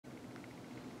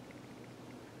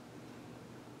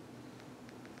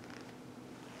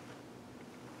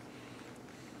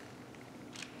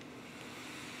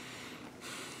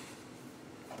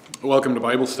Welcome to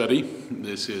Bible Study.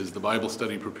 This is the Bible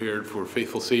study prepared for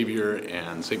Faithful Savior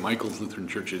and St. Michael's Lutheran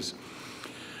churches.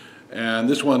 And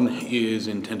this one is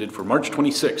intended for March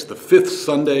 26th, the fifth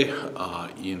Sunday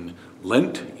in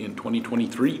Lent in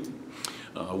 2023.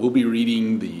 We'll be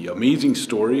reading the amazing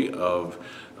story of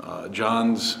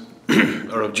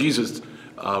Jesus'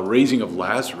 raising of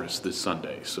Lazarus this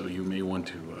Sunday. So you may want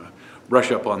to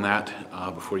brush up on that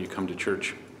before you come to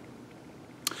church.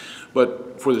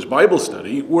 But for this Bible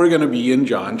study, we're going to be in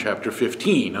John chapter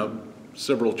 15,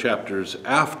 several chapters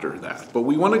after that. But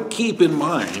we want to keep in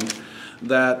mind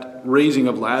that raising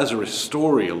of Lazarus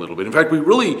story a little bit. In fact, we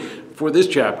really, for this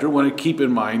chapter, want to keep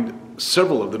in mind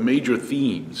several of the major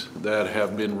themes that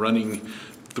have been running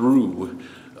through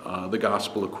the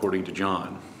Gospel according to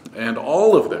John. And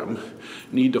all of them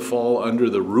need to fall under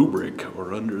the rubric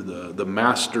or under the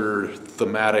master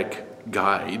thematic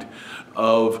guide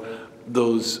of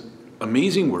those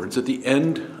amazing words at the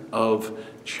end of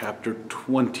chapter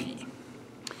 20.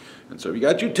 And so if you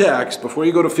got your text, before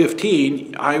you go to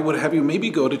 15, I would have you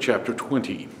maybe go to chapter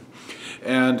 20.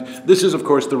 And this is, of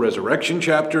course, the resurrection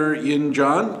chapter in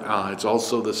John. It's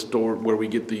also the story where we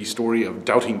get the story of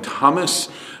doubting Thomas,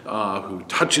 who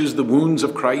touches the wounds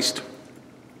of Christ.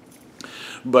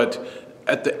 But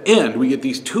at the end, we get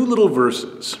these two little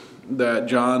verses that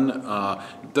John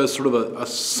does sort of a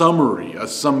summary, a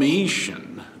summation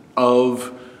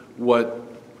of what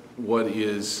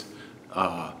he's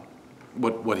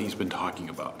been talking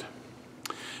about.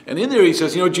 And in there he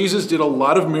says, Jesus did a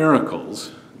lot of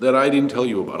miracles that I didn't tell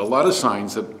you about, a lot of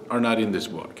signs that are not in this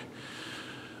book.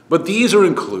 But these are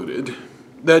included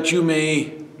that you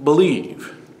may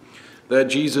believe that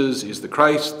Jesus is the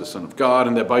Christ, the Son of God,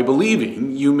 and that by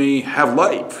believing you may have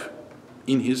life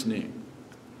in his name.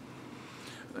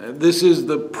 This is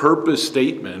the purpose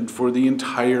statement for the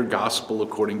entire gospel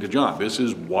according to John. This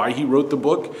is why he wrote the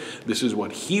book. This is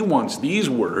what he wants these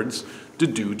words to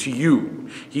do to you.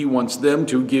 He wants them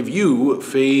to give you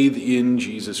faith in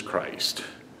Jesus Christ.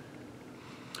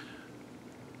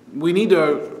 We need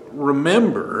to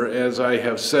remember, as I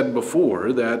have said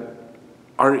before, that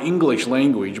our English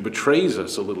language betrays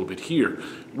us a little bit here.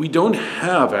 We don't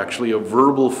have actually a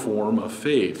verbal form of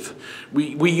faith.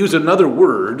 We use another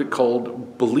word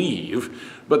called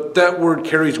believe, but that word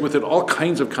carries with it all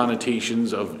kinds of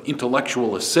connotations of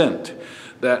intellectual assent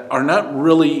that are not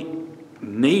really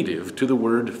native to the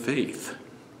word faith,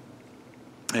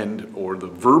 or the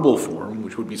verbal form,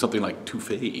 which would be something like to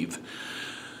faith.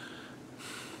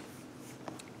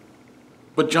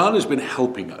 But John has been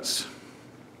helping us.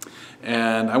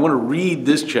 And I want to read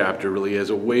this chapter really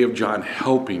as a way of John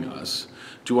helping us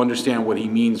to understand what he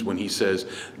means when he says,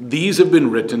 these have been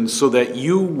written so that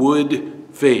you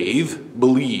would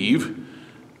believe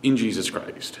in Jesus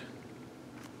Christ.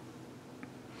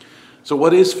 So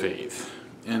what is faith?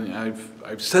 And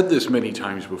I've said this many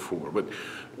times before, but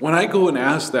when I go and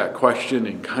ask that question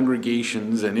in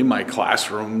congregations and in my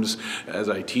classrooms as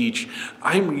I teach,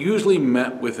 I'm usually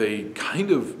met with a kind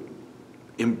of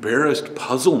embarrassed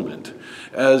puzzlement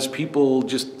as people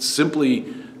just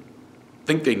simply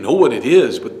think they know what it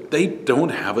is, but they don't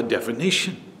have a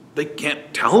definition. They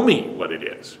can't tell me what it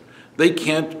is. They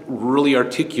can't really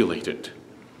articulate it.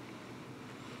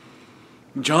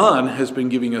 John has been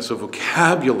giving us a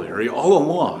vocabulary all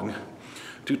along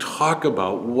to talk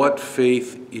about what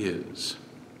faith is.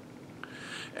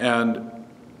 And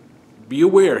be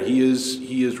aware, he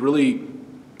is really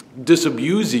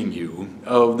disabusing you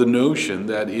of the notion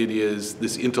that it is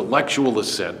this intellectual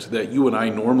assent that you and I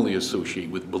normally associate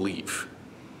with belief.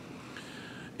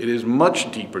 It is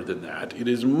much deeper than that. It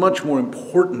is much more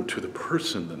important to the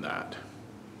person than that.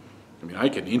 I mean, I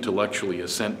can intellectually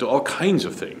assent to all kinds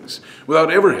of things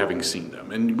without ever having seen them,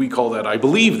 and we call that, I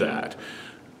believe that.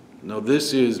 No,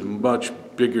 this is much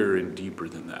bigger and deeper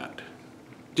than that.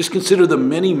 Just consider the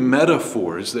many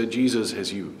metaphors that Jesus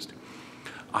has used.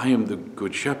 I am the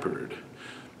good shepherd.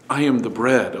 I am the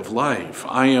bread of life.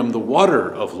 I am the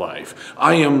water of life.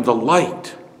 I am the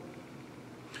light.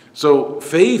 So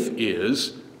faith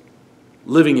is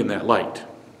living in that light.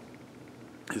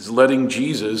 Is letting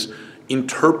Jesus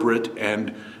interpret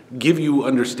and give you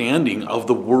understanding of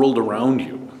the world around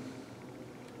you.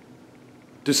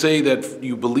 To say that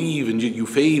you believe and you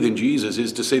faith in Jesus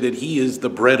is to say that he is the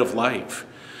bread of life.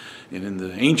 And in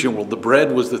the ancient world, the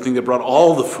bread was the thing that brought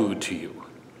all the food to you.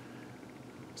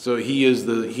 So he is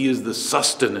the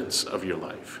sustenance of your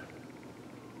life.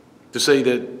 To say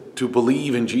that to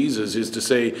believe in Jesus is to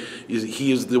say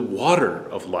he is the water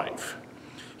of life.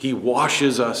 He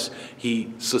washes us.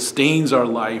 He sustains our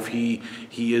life. He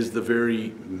is the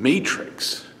very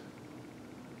matrix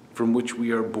from which we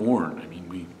are born. I mean,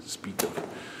 we speak of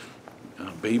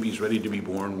baby's ready to be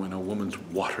born when a woman's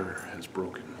water has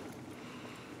broken.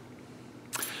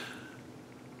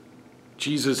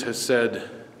 Jesus has said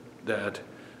that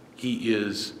he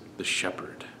is the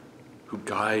shepherd who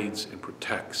guides and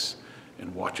protects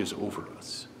and watches over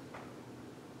us.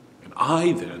 And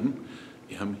I then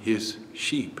am his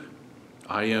sheep.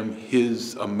 I am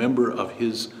a member of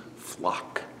his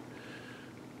flock.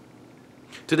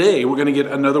 Today, we're going to get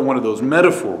another one of those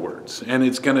metaphor words, and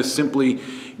it's going to simply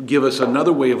give us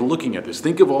another way of looking at this.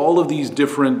 Think of all of these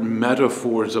different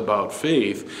metaphors about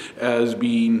faith as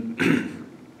being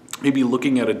maybe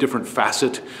looking at a different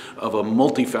facet of a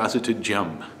multifaceted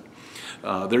gem.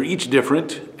 They're each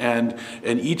different and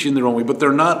each in their own way, but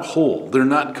they're not whole. They're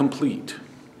not complete.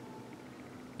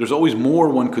 There's always more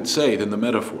one could say than the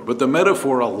metaphor, but the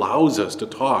metaphor allows us to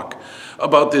talk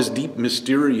about this deep,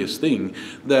 mysterious thing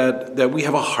that we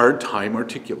have a hard time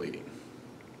articulating.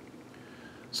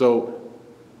 So,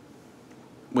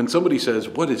 when somebody says,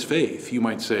 "What is faith?" you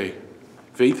might say,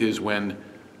 faith is when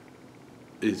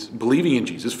it's believing in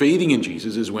Jesus. Faithing in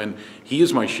Jesus is when he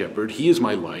is my shepherd, he is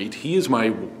my light, he is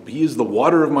the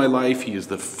water of my life, he is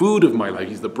the food of my life,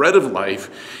 he's the bread of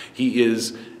life,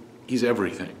 he's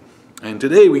everything. And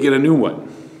today we get a new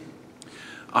one.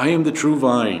 I am the true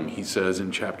vine, he says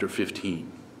in chapter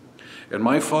 15. And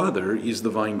my Father is the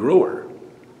vine grower.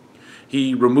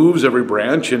 He removes every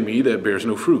branch in me that bears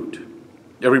no fruit.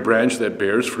 Every branch that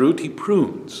bears fruit, he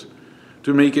prunes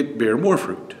to make it bear more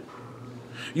fruit.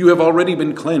 You have already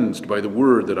been cleansed by the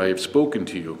word that I have spoken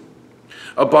to you.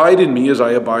 Abide in me as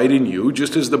I abide in you,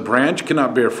 just as the branch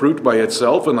cannot bear fruit by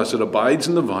itself unless it abides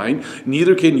in the vine,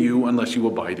 neither can you unless you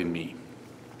abide in me.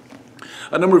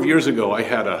 A number of years ago, I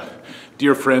had a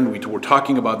dear friend. We were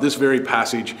talking about this very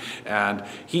passage, and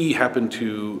he happened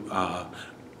to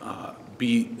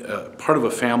be part of a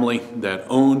family that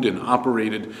owned and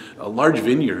operated a large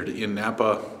vineyard in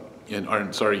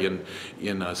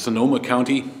Sonoma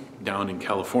County, down in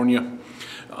California.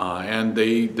 And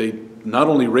they not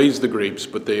only raised the grapes,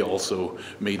 but they also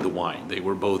made the wine. They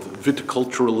were both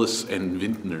viticulturalists and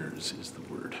vintners, is the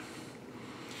word.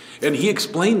 And he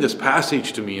explained this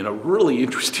passage to me in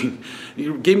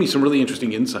he gave me some really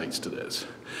interesting insights to this.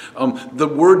 The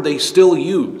word they still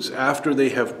use after they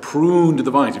have pruned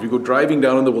the vines. If you go driving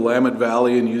down in the Willamette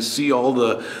Valley and you see all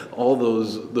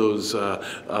those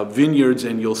vineyards,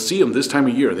 and you'll see them this time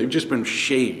of year, they've just been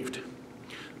shaved.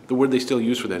 The word they still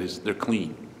use for that is they're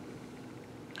clean.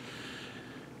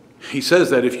 He says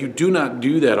that if you do not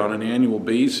do that on an annual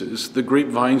basis, the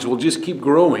grapevines will just keep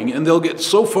growing and they'll get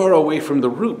so far away from the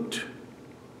root,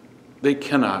 they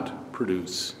cannot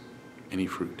produce any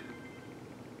fruit.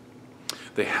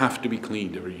 They have to be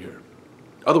cleaned every year.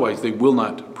 Otherwise, they will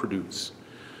not produce.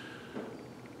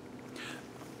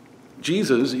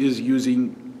 Jesus is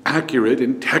using accurate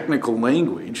and technical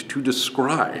language to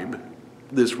describe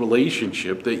this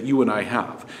relationship that you and I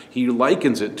have. He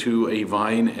likens it to a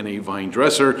vine and a vine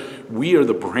dresser. We are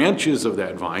the branches of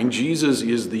that vine. Jesus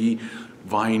is the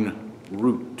vine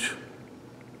root.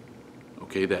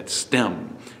 Okay, that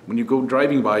stem. When you go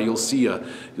driving by, you'll see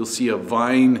a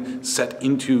vine set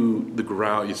into the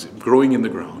ground, it's growing in the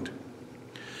ground.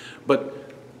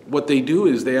 But what they do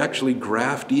is they actually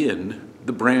graft in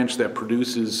the branch that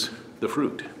produces the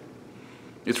fruit.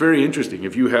 It's very interesting.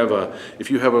 If you have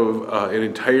an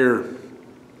entire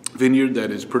vineyard that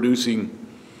is producing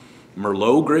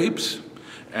Merlot grapes,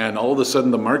 and all of a sudden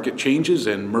the market changes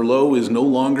and Merlot is no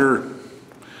longer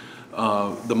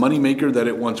the moneymaker that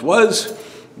it once was,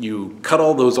 you cut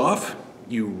all those off,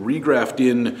 you regraft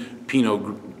in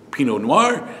Pinot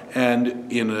Noir,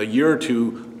 and in a year or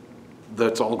two,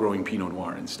 that's all growing Pinot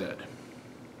Noir instead.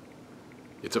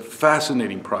 It's a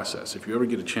fascinating process. If you ever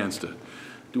get a chance to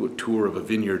do a tour of a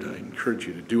vineyard, I encourage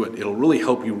you to do it. It'll really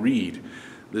help you read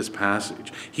this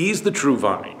passage. He's the true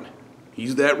vine.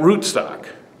 He's that rootstock.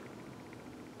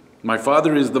 My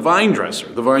Father is the vine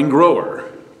dresser, the vine grower.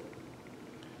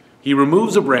 He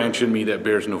removes a branch in me that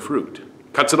bears no fruit,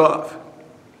 cuts it off.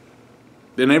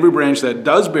 Then every branch that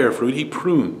does bear fruit, he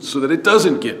prunes so that it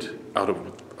doesn't get out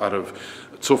of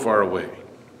so far away.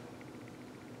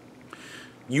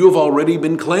 You have already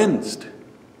been cleansed.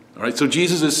 All right, so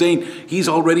Jesus is saying he's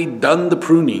already done the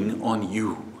pruning on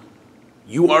you.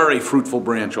 You are a fruitful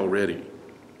branch already.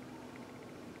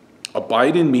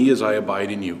 Abide in me as I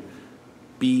abide in you.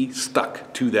 Be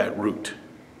stuck to that root.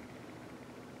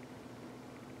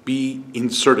 Be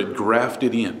inserted,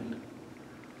 grafted in,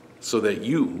 so that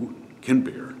you can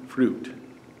bear fruit.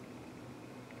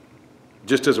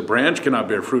 Just as a branch cannot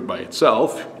bear fruit by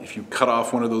itself, if you cut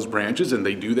off one of those branches, and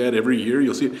they do that every year,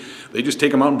 you'll see it, they just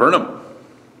take them out and burn them.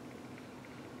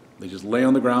 They just lay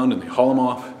on the ground and they haul them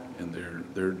off and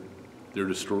they're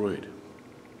destroyed.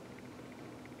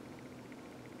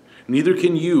 Neither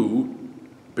can you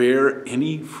bear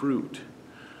any fruit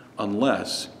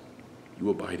unless you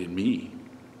abide in me.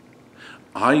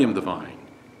 I am the vine,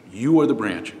 you are the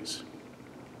branches.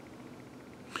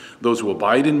 Those who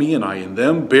abide in me and I in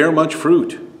them bear much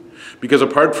fruit, because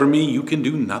apart from me you can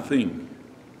do nothing.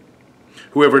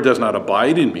 Whoever does not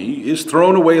abide in me is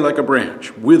thrown away like a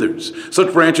branch, withers.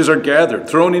 Such branches are gathered,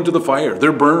 thrown into the fire,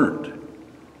 they're burned.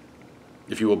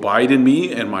 If you abide in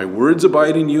me and my words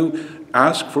abide in you,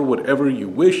 ask for whatever you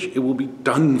wish, it will be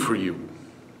done for you.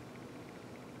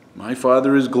 My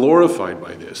Father is glorified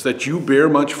by this, that you bear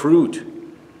much fruit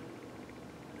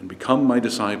and become my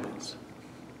disciples.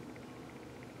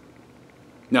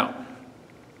 Now,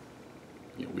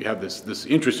 we have this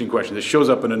interesting question. This shows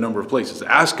up in a number of places.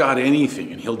 Ask God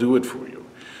anything and he'll do it for you.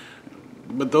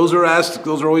 But those are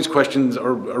always questions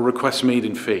or requests made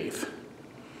in faith.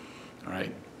 All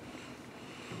right?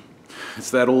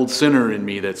 It's that old sinner in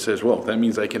me that says, well, that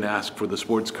means I can ask for the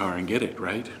sports car and get it,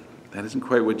 right? That isn't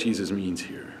quite what Jesus means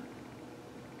here.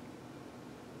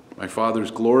 My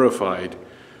Father's glorified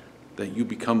that you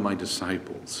become my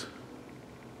disciples.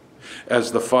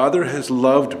 As the Father has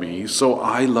loved me, so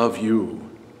I love you.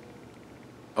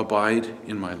 Abide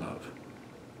in my love.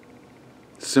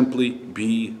 Simply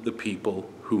be the people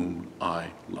whom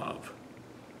I love.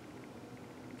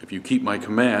 If you keep my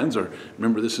commands, or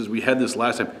remember we had this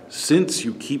last time, since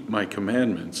you keep my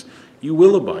commandments, you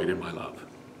will abide in my love,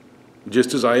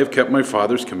 just as I have kept my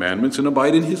Father's commandments and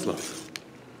abide in his love.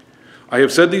 I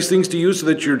have said these things to you so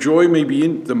that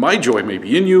my joy may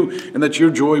be in you, and that your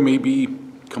joy may be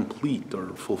complete or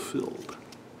fulfilled.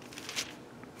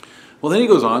 Well, then he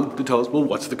goes on to tell us, well,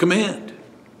 what's the command?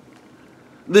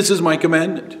 This is my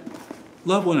commandment.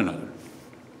 Love one another,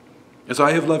 as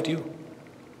I have loved you.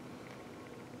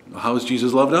 How has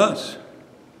Jesus loved us?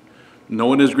 No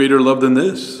one has greater love than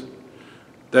this.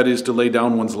 That is to lay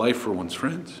down one's life for one's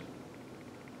friends.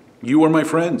 You are my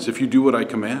friends if you do what I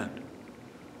command.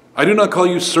 I do not call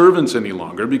you servants any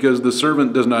longer, because the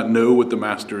servant does not know what the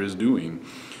master is doing.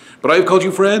 But I have called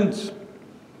you friends,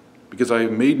 because I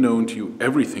have made known to you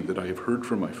everything that I have heard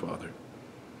from my Father.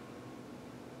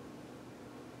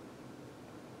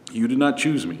 You did not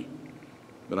choose me,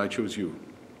 but I chose you.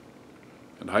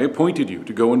 And I appointed you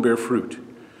to go and bear fruit,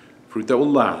 fruit that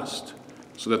will last,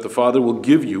 so that the Father will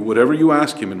give you whatever you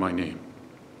ask him in my name.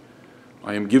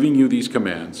 I am giving you these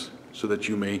commands so that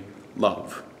you may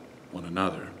love one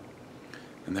another.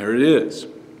 And there it is.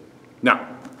 Now,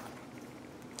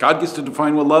 God gets to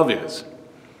define what love is.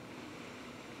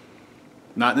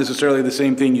 Not necessarily the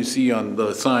same thing you see on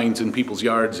the signs in people's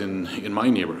yards in my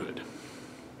neighborhood.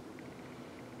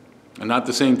 And not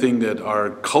the same thing that our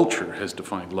culture has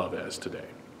defined love as today.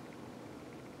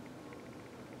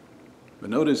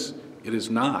 But notice, it is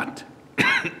not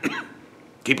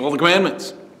keep all the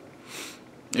commandments.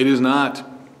 It is not,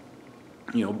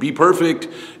 be perfect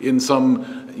in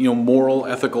some, moral,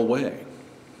 ethical way.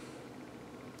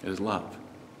 It is love.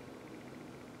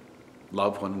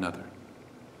 Love one another.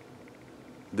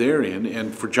 Therein,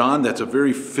 and for John, that's a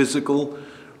very physical,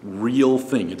 real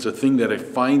thing. It's a thing that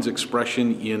finds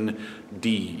expression in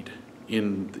deed,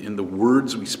 in the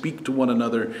words we speak to one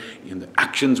another, in the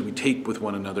actions we take with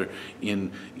one another,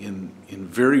 in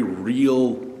very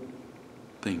real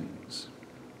things.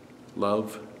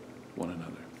 Love one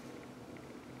another.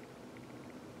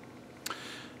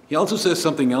 He also says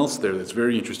something else there that's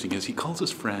very interesting, is he calls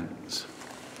us friends.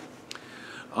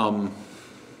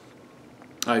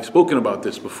 I've spoken about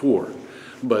this before,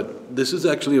 but this is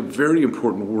actually a very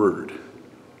important word.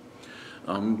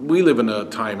 We live in a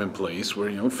time and place where,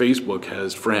 Facebook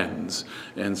has friends,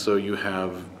 and so you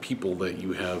have people that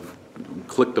you have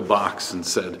clicked a box and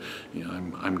said,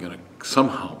 I'm going to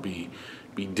somehow be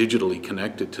digitally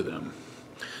connected to them.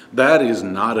 That is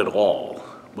not at all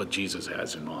what Jesus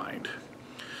has in mind.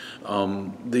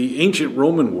 The ancient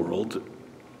Roman world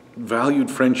valued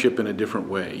friendship in a different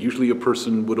way. Usually a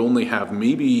person would only have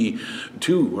maybe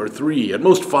 2 or 3, at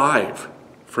most 5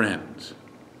 friends.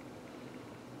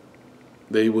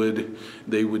 They would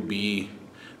be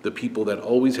the people that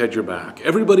always had your back.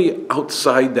 Everybody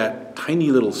outside that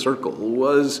tiny little circle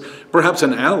was perhaps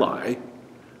an ally.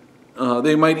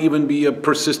 They might even be a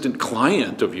persistent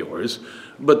client of yours,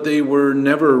 but they were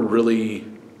never really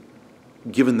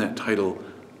given that title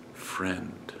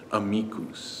friend,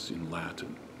 amicus in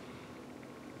Latin.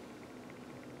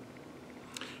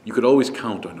 You could always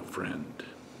count on a friend.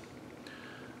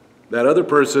 That other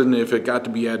person, if it got to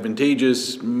be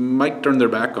advantageous, might turn their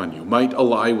back on you, might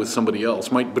ally with somebody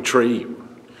else, might betray you.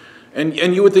 And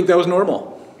you would think that was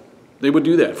normal. They would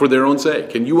do that for their own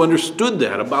sake. And you understood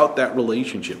that about that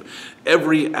relationship.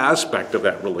 Every aspect of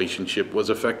that relationship was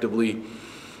effectively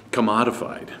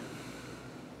commodified.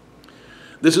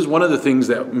 This is one of the things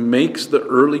that makes the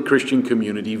early Christian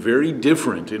community very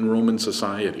different in Roman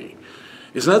society.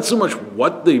 It's not so much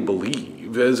what they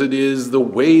believe as it is the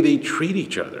way they treat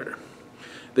each other.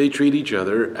 They treat each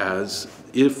other as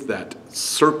if that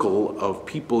circle of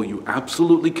people you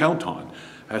absolutely count on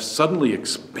has suddenly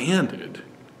expanded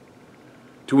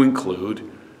to include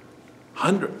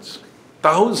hundreds,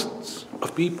 thousands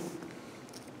of people.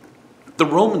 The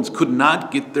Romans could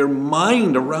not get their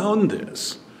mind around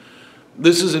this.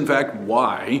 This is, in fact,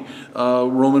 why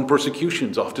Roman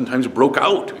persecutions oftentimes broke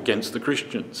out against the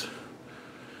Christians,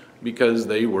 because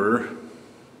they were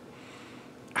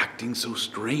acting so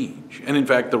strange. And in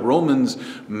fact, the Romans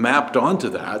mapped onto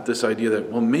that this idea that,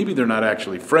 well, maybe they're not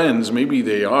actually friends, maybe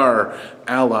they are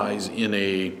allies in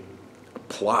a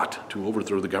plot to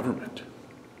overthrow the government.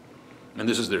 And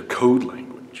this is their code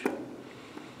language.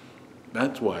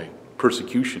 That's why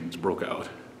persecutions broke out.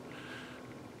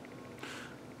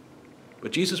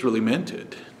 But Jesus really meant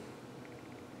it.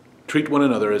 Treat one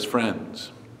another as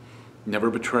friends. Never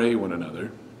betray one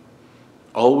another.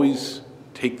 Always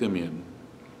take them in.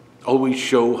 Always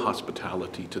show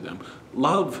hospitality to them.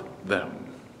 Love them.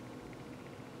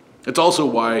 It's also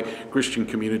why Christian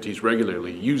communities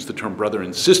regularly use the term brother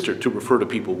and sister to refer to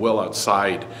people well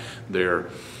outside their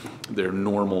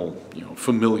normal,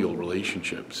 familial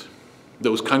relationships.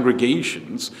 Those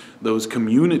congregations, those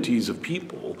communities of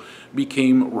people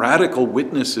became radical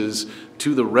witnesses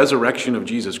to the resurrection of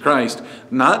Jesus Christ,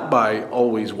 not by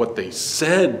always what they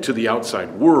said to the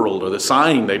outside world or the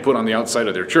sign they put on the outside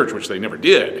of their church, which they never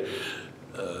did,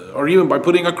 or even by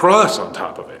putting a cross on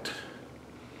top of it.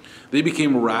 They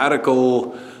became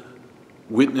radical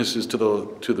witnesses to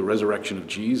the resurrection of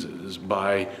Jesus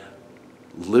by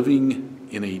living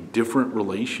in a different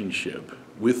relationship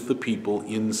with the people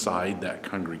inside that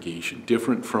congregation,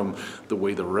 different from the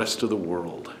way the rest of the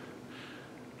world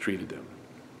treated them.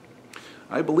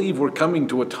 I believe we're coming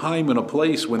to a time and a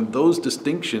place when those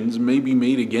distinctions may be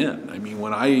made again. I mean,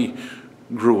 when I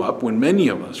grew up, when many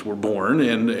of us were born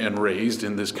and raised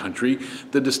in this country,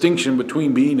 the distinction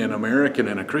between being an American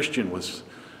and a Christian was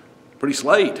pretty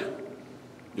slight.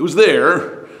 It was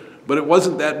there, but it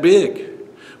wasn't that big.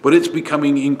 But it's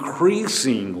becoming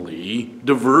increasingly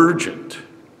divergent,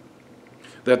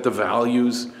 that the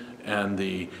values and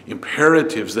the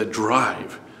imperatives that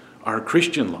drive our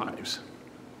Christian lives,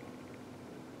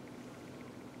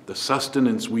 the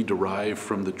sustenance we derive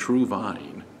from the true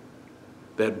vine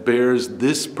that bears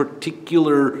this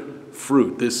particular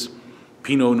fruit, this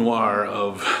Pinot Noir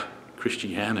of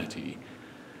Christianity,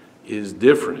 is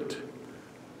different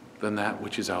than that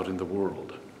which is out in the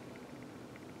world.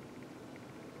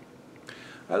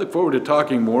 I look forward to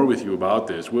talking more with you about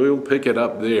this. We'll pick it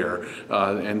up there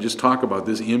and just talk about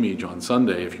this image on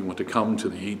Sunday if you want to come to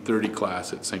the 8:30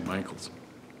 class at St. Michael's.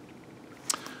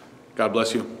 God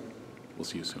bless you. We'll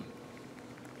see you soon.